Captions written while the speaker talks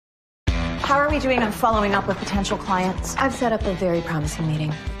How are we doing on following up with potential clients? I've set up a very promising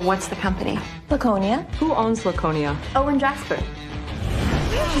meeting. What's the company? Laconia. Who owns Laconia? Owen Jasper.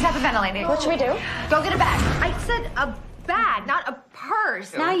 She's hyperventilating. What should we do? Go get a bag. I said a bag, not a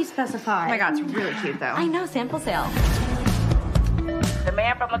purse. Now you specify. Oh my God, it's really cute though. I know, sample sale. The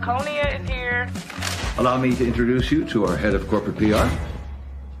man from Laconia is here. Allow me to introduce you to our head of corporate PR.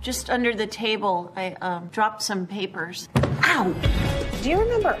 Just under the table, I dropped some papers. Ow! Do you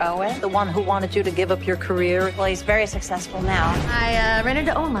remember Owen? The one who wanted you to give up your career? Well, he's very successful now. I ran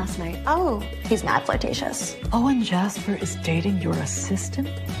into Owen last night. Oh. He's mad flirtatious. Owen Jasper is dating your assistant?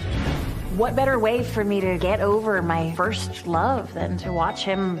 What better way for me to get over my first love than to watch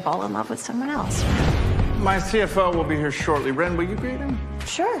him fall in love with someone else? My CFO will be here shortly. Wren, will you greet him?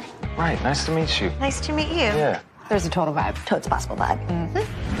 Sure. Right, nice to meet you. Nice to meet you. Yeah. There's a total vibe. Totes possible vibe.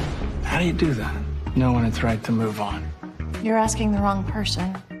 Mm-hmm. How do you do that? Know when it's right to move on. You're asking the wrong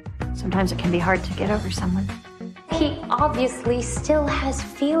person. Sometimes it can be hard to get over someone. He obviously still has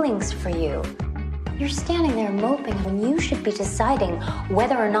feelings for you. You're standing there moping when you should be deciding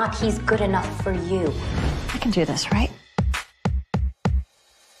whether or not he's good enough for you. I can do this, right?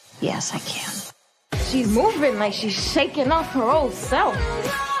 Yes, I can. She's moving like she's shaking off her old self.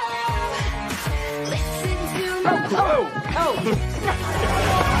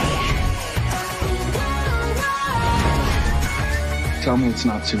 Tell me it's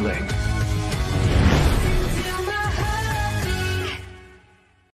not too late.